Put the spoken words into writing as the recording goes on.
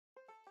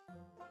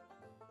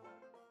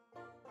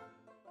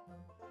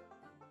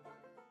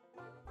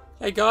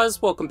Hey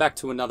guys, welcome back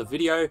to another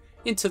video.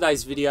 In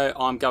today's video,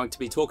 I'm going to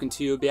be talking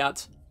to you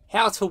about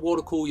how to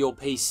water cool your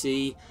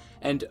PC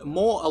and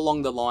more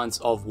along the lines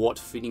of what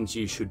fittings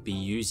you should be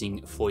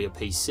using for your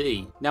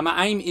PC. Now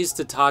my aim is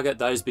to target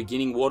those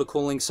beginning water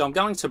cooling, so I'm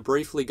going to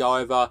briefly go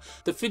over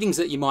the fittings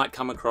that you might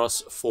come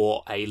across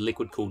for a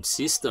liquid cooled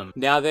system.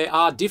 Now there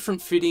are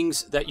different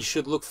fittings that you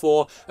should look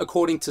for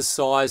according to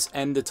size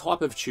and the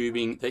type of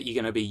tubing that you're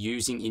going to be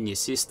using in your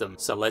system.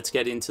 So let's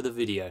get into the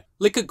video.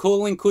 Liquid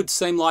cooling could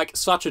seem like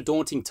such a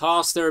daunting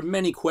task. There are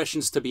many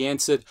questions to be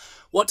answered.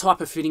 What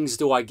type of fittings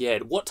do I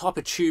get? What type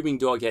of tubing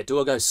do I get? Do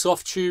I go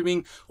soft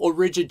tubing or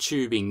rigid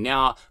tubing?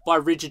 Now, by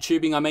rigid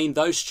tubing, I mean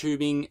those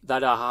tubing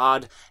that are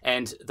hard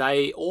and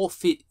they all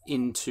fit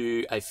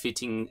into a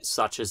fitting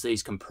such as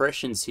these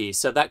compressions here.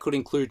 So that could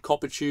include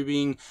copper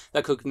tubing,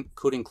 that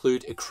could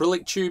include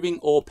acrylic tubing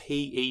or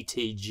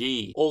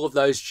PETG. All of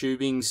those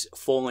tubings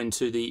fall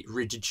into the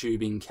rigid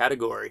tubing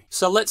category.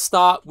 So let's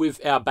start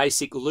with our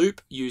basic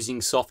loop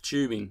using soft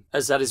tubing,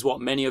 as that is what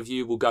many of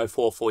you will go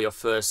for your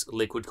first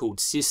liquid cooled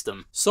system.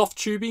 Soft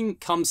tubing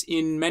comes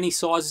in many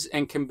sizes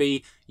and can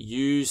be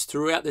used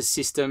throughout the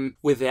system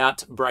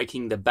without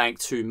breaking the bank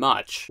too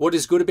much. What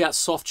is good about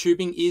soft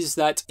tubing is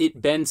that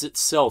it bends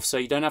itself, so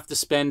you don't have to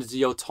spend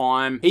your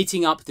time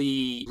heating up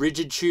the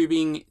rigid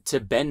tubing to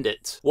bend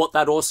it. What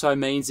that also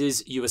means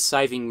is you are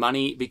saving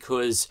money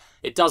because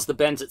it does the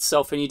bends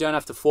itself and you don't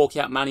have to fork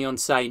out money on,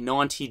 say,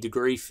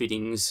 90-degree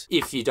fittings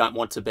if you don't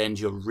want to bend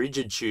your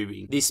rigid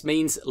tubing. This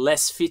means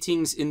less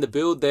fittings in the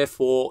build,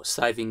 therefore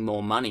saving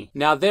more money.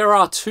 Now, there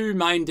are two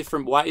main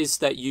different ways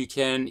that you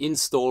can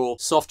install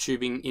soft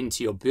tubing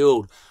into your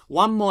build.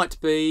 One might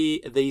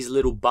be these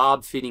little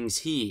barb fittings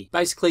here.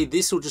 Basically,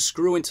 this will just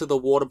screw into the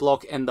water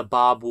block and the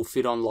barb will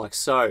fit on like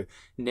so.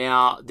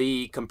 Now,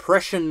 the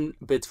compression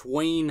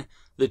between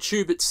the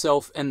tube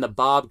itself and the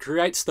barb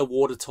creates the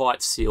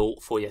watertight seal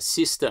for your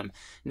system.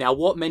 Now,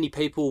 what many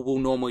people will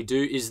normally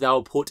do is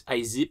they'll put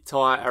a zip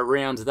tie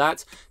around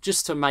that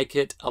just to make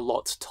it a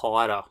lot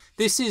tighter.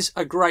 This is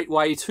a great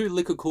way to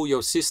liquid cool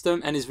your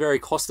system and is very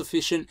cost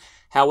efficient.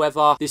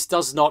 However, this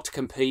does not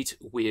compete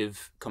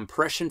with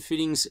compression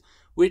fittings,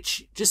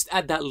 which just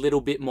add that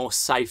little bit more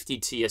safety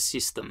to your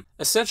system.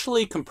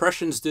 Essentially,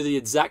 compressions do the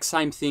exact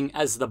same thing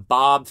as the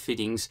barb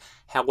fittings.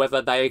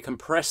 However, they are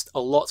compressed a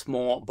lot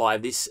more by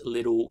this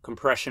little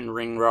compression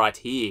ring right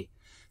here.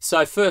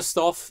 So first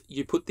off,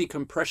 you put the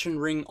compression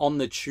ring on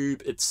the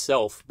tube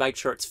itself. Make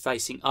sure it's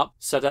facing up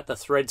so that the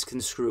threads can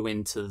screw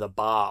into the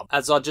barb.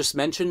 As I just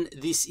mentioned,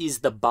 this is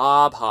the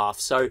barb half.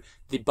 So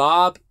the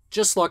barb,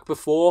 just like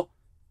before,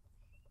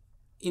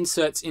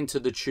 inserts into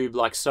the tube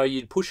like so.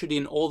 You'd push it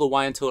in all the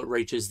way until it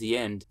reaches the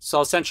end.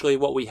 So essentially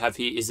what we have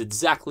here is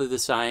exactly the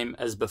same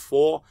as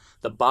before.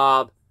 The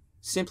barb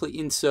simply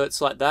inserts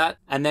like that,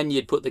 and then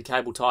you'd put the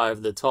cable tie over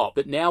the top.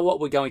 But now what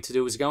we're going to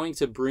do is going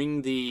to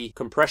bring the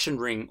compression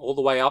ring all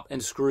the way up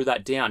and screw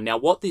that down. Now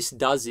what this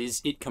does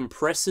is it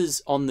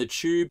compresses on the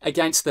tube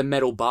against the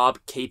metal barb,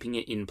 keeping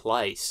it in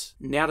place.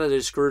 Now that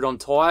it's screwed on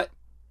tight,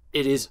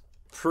 it is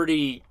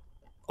pretty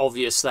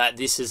obvious that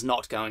this is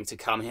not going to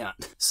come out.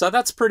 So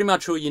that's pretty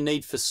much all you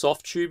need for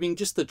soft tubing.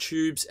 Just the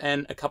tubes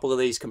and a couple of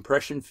these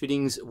compression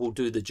fittings will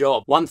do the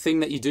job. One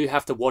thing that you do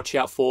have to watch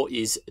out for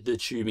is the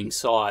tubing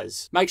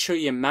size. Make sure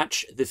you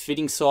match the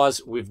fitting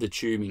size with the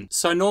tubing.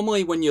 So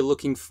normally when you're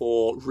looking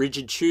for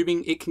rigid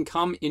tubing, it can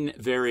come in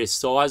various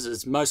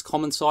sizes. Most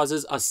common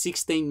sizes are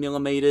 16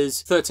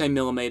 millimeters, 13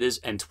 millimeters,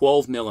 and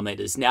 12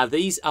 millimeters. Now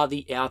these are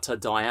the outer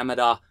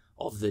diameter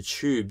of the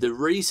tube. The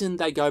reason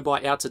they go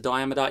by outer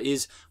diameter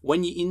is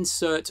when you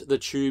insert the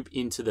tube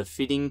into the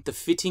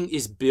fitting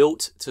is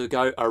built to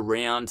go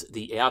around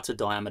the outer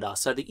diameter.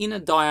 So the inner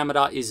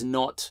diameter is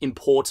not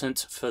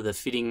important for the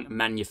fitting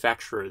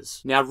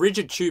manufacturers. Now,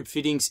 rigid tube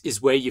fittings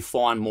is where you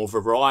find more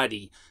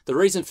variety. The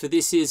reason for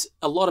this is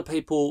a lot of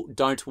people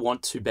don't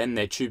want to bend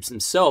their tubes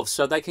themselves,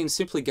 so they can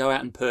simply go out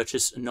and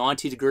purchase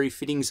 90-degree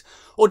fittings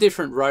or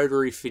different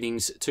rotary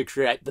fittings to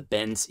create the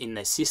bends in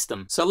their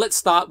system. So let's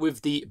start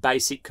with the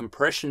basic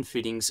compression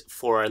fittings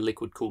for a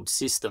liquid cooled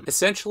system.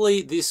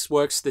 Essentially, this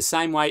works the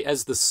same way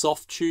as the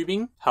soft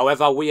tubing.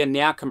 However, we are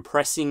now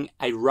compressing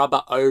a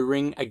rubber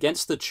O-ring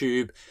against the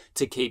tube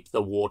to keep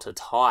the water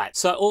tight.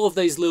 So all of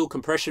these little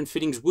compression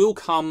fittings will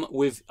come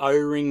with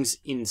O-rings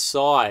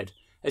inside.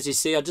 As you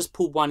see, I just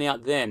pulled one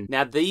out then.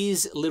 Now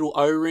these little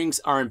O-rings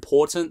are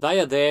important. They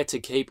are there to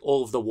keep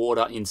all of the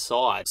water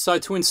inside. So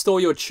to install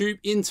your tube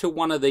into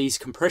one of these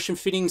compression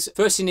fittings,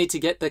 first you need to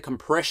get the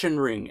compression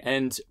ring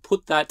and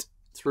put that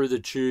through the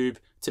tube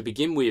to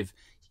begin with.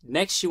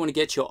 Next, you want to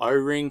get your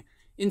O-ring,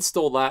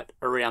 install that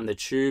around the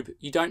tube.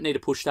 You don't need to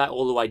push that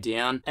all the way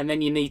down. And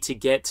then you need to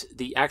get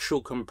the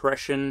actual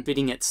compression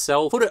fitting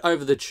itself, put it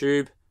over the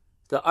tube.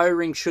 The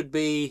O-ring should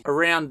be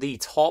around the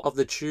top of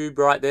the tube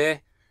right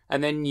there.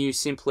 And then you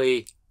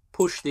simply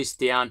push this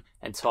down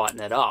and tighten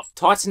it up.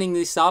 Tightening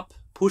this up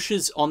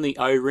pushes on the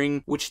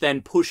O-ring, which then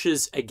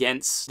pushes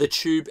against the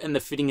tube and the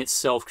fitting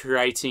itself,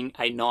 creating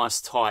a nice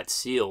tight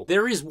seal.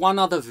 There is one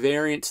other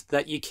variant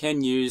that you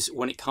can use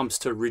when it comes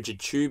to rigid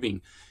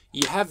tubing.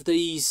 You have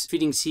these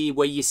fittings here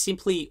where you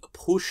simply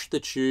push the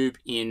tube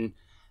in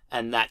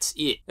and that's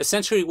it.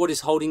 Essentially what is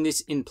holding this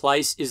in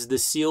place is the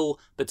seal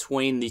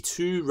between the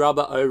two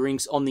rubber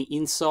O-rings on the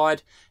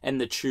inside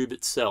and the tube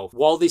itself.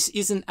 While this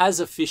isn't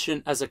as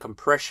efficient as a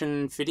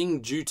compression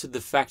fitting due to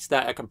the fact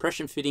that a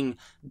compression fitting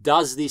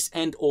does this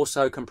and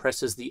also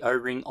compresses the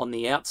O-ring on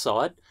the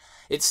outside,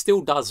 it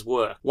still does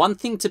work. One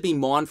thing to be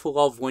mindful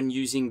of when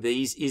using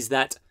these is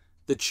that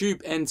the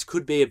tube ends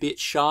could be a bit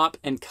sharp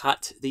and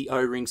cut the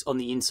O-rings on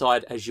the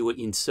inside as you are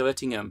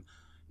inserting them.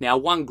 Now,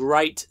 one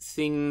great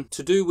thing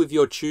to do with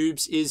your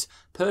tubes is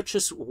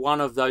purchase one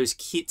of those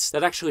kits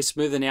that actually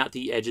smoothen out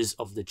the edges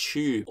of the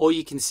tube. Or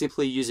you can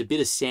simply use a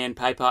bit of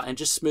sandpaper and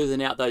just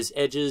smoothen out those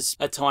edges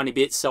a tiny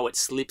bit so it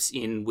slips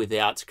in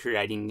without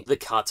creating the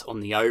cut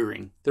on the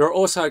O-ring. There are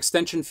also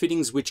extension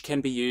fittings which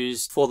can be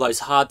used for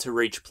those hard to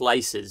reach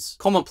places.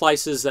 Common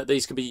places that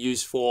these can be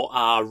used for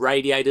are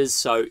radiators.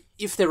 So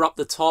if they're up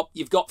the top,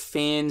 you've got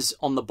fans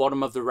on the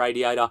bottom of the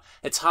radiator,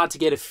 it's hard to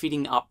get a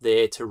fitting up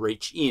there to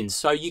reach in.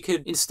 So you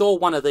could install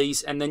one of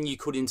these and then you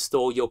could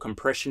install your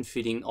compression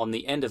fitting on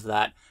the end of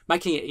that,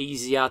 making it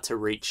easier to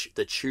reach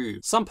the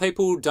tube. Some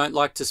people don't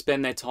like to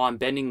spend their time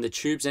bending the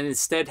tubes and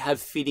instead have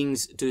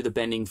fittings do the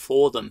bending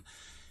for them.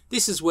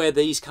 This is where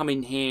these come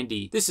in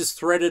handy. This is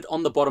threaded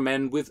on the bottom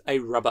end with a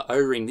rubber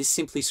O-ring. This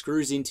simply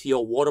screws into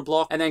your water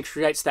block and then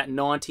creates that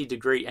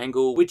 90-degree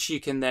angle, which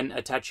you can then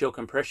attach your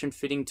compression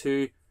fitting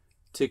to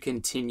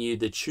continue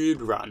the tube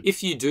run.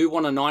 If you do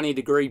want a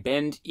 90-degree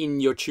bend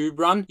in your tube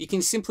run, you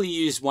can simply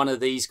use one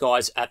of these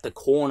guys at the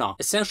corner.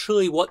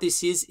 Essentially what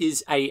this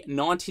is a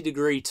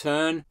 90-degree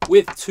turn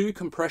with two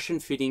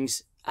compression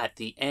fittings at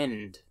the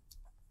end.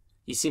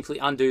 You simply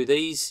undo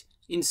these,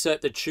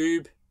 insert the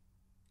tube,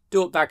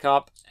 do it back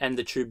up, and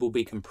the tube will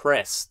be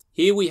compressed.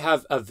 Here we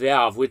have a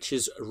valve, which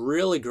is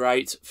really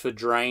great for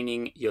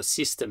draining your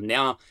system.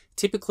 Now,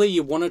 typically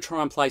you want to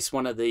try and place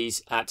one of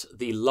these at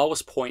the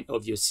lowest point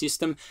of your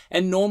system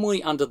and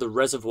normally under the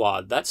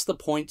reservoir. That's the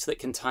point that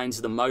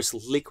contains the most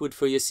liquid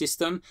for your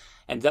system,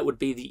 and that would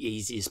be the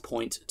easiest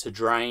point to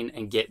drain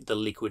and get the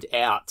liquid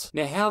out.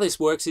 Now, how this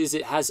works is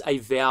it has a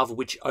valve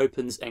which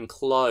opens and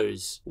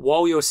closes.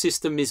 While your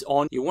system is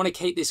on, you want to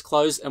keep this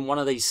closed and one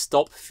of these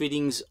stop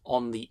fittings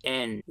on the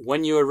end.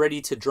 When you are ready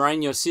to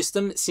drain your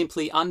system,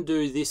 simply undo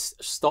this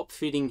stop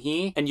fitting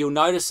here and you'll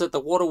notice that the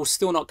water will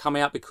still not come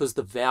out because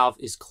the valve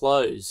is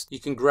closed. You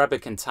can grab a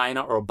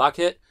container or a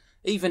bucket,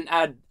 even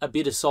add a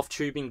bit of soft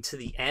tubing to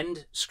the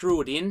end,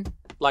 screw it in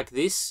like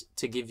this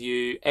to give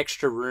you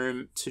extra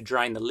room to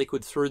drain the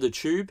liquid through the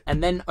tube,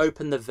 and then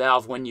open the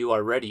valve when you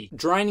are ready.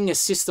 Draining a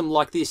system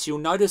like this, you'll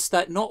notice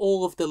that not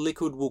all of the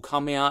liquid will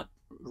come out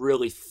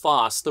really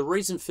fast. The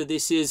reason for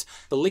this is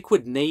the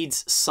liquid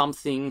needs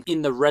something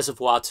in the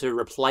reservoir to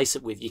replace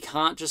it with. You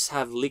can't just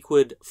have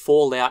liquid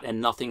fall out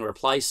and nothing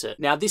replace it.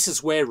 Now, this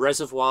is where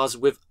reservoirs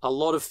with a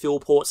lot of fill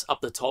ports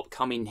up the top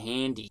come in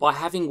handy. By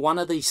having one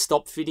of these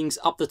stop fittings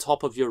up the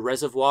top of your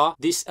reservoir,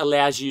 this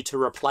allows you to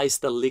replace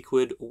the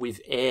liquid with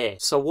air.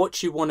 So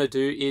what you want to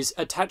do is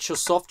attach your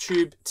soft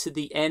tube to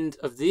the end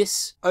of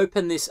this,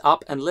 open this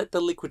up and let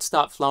the liquid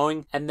start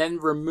flowing, and then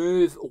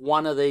remove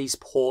one of these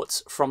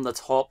ports from the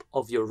top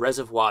of your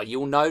reservoir.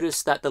 You'll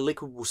notice that the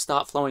liquid will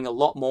start flowing a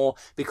lot more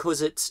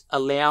because it's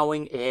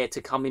allowing air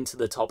to come into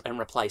the top and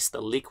replace the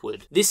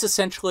liquid. This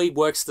essentially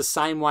works the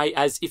same way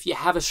as if you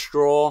have a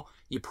straw,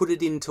 you put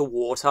it into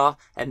water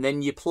and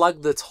then you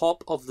plug the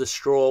top of the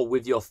straw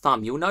with your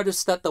thumb. You'll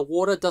notice that the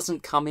water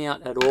doesn't come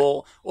out at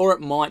all, or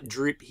it might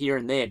drip here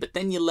and there, but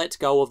then you let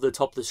go of the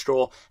top of the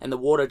straw and the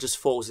water just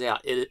falls out.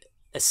 It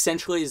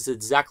essentially is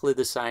exactly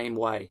the same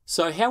way.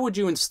 So how would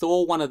you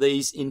install one of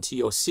these into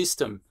your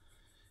system?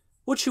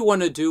 What you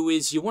want to do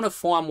is you want to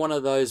find one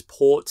of those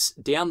ports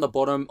down the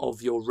bottom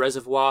of your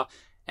reservoir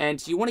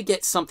and you want to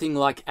get something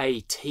like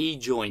a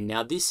T-join.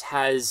 Now this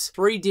has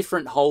 3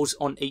 different holes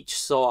on each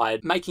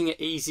side, making it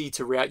easy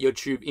to route your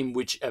tube in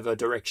whichever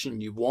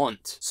direction you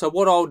want. So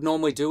what I would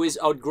normally do is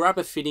I would grab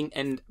a fitting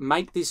and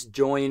make this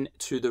join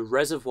to the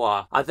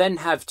reservoir. I then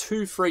have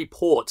 2 free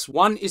ports.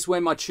 One is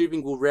where my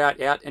tubing will route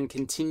out and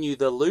continue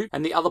the loop,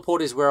 and the other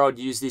port is where I'd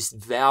use this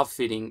valve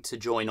fitting to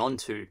join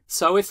onto.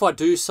 So if I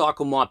do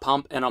cycle my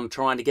pump and I'm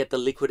trying to get the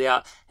liquid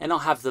out and I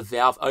have the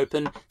valve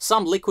open,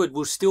 some liquid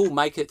will still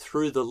make it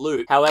through the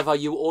loop. However,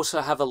 you also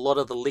have a lot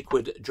of the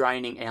liquid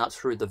draining out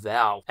through the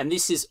valve, and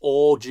this is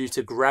all due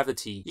to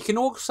gravity. You can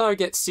also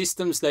get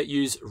systems that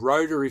use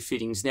rotary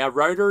fittings. Now,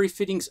 rotary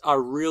fittings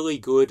are really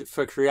good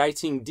for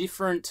creating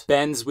different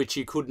bends which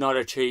you could not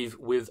achieve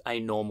with a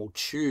normal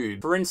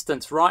tube. For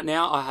instance, right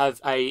now I have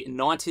a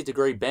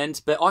 90-degree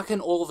bend, but I can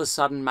all of a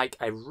sudden make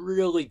a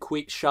really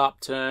quick sharp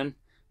turn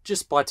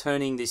just by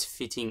turning this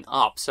fitting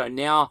up. So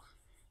now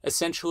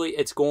essentially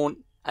it's gone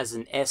as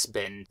an S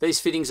bend. These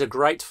fittings are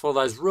great for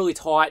those really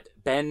tight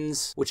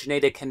bends, which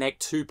need to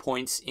connect 2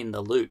 points in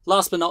the loop.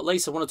 Last but not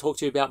least, I want to talk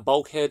to you about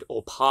bulkhead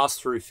or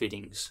pass-through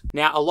fittings.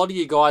 Now, a lot of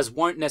you guys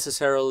won't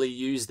necessarily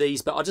use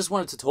these, but I just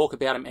wanted to talk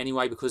about them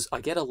anyway because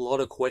I get a lot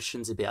of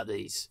questions about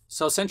these.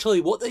 So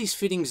essentially what these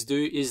fittings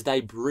do is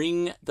they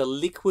bring the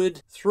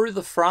liquid through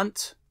the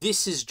front.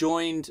 This is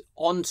joined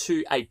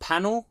onto a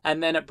panel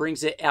and then it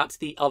brings it out to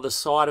the other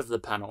side of the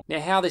panel. Now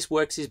how this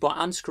works is by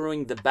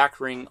unscrewing the back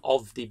ring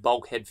of the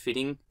bulkhead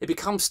fitting, it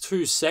becomes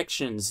 2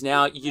 sections.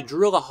 Now you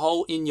drill a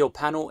hole in your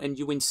panel and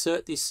you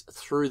insert this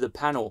through the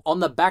panel.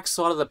 On the back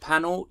side of the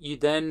panel, you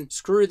then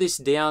screw this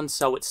down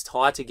so it's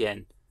tight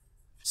again.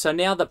 So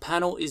now the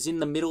panel is in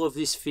the middle of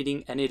this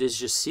fitting and it is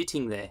just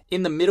sitting there.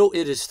 In the middle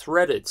it is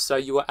threaded, so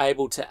you are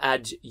able to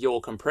add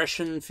your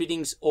compression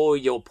fittings or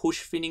your push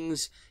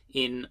fittings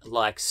in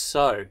like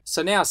so.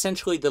 So now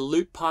essentially the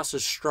loop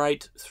passes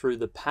straight through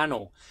the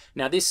panel.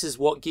 Now this is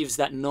what gives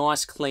that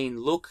nice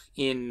clean look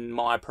in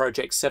my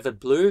Project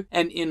Severed Blue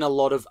and in a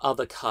lot of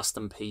other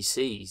custom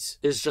PCs.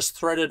 It's just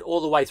threaded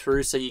all the way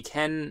through so you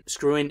can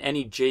screw in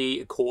any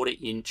G 1/4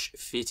 inch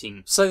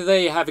fitting. So there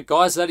you have it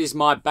guys, that is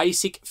my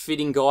basic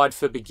fitting guide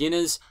for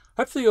beginners.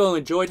 Hopefully you all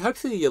enjoyed,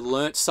 hopefully you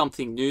learnt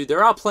something new.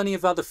 There are plenty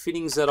of other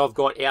fittings that I've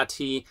got out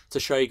here to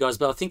show you guys,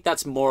 but I think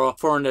that's more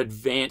for an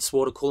advanced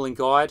water cooling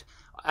guide.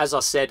 As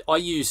I said, I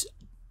use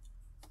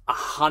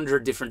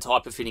 100 different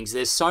type of fittings.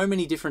 There's so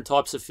many different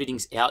types of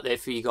fittings out there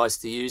for you guys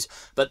to use,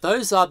 but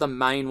those are the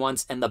main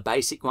ones and the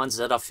basic ones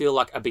that I feel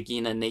like a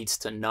beginner needs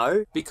to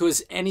know,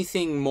 because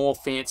anything more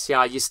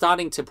fancier, you're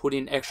starting to put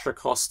in extra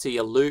costs to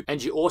your loop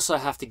and you also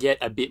have to get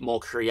a bit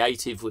more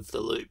creative with the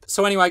loop.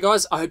 So anyway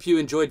guys, I hope you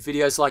enjoyed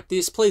videos like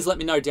this. Please let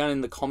me know down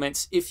in the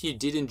comments if you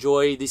did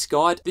enjoy this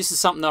guide. This is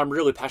something that I'm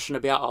really passionate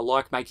about. I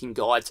like making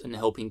guides and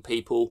helping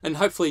people, and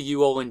hopefully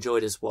you all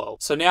enjoyed as well.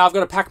 So now I've got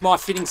to pack my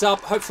fittings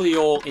up. Hopefully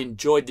you all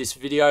enjoyed this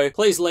video.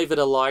 Please leave it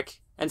a like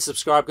and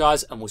subscribe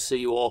guys, and we'll see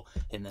you all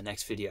in the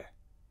next video.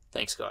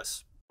 Thanks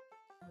guys.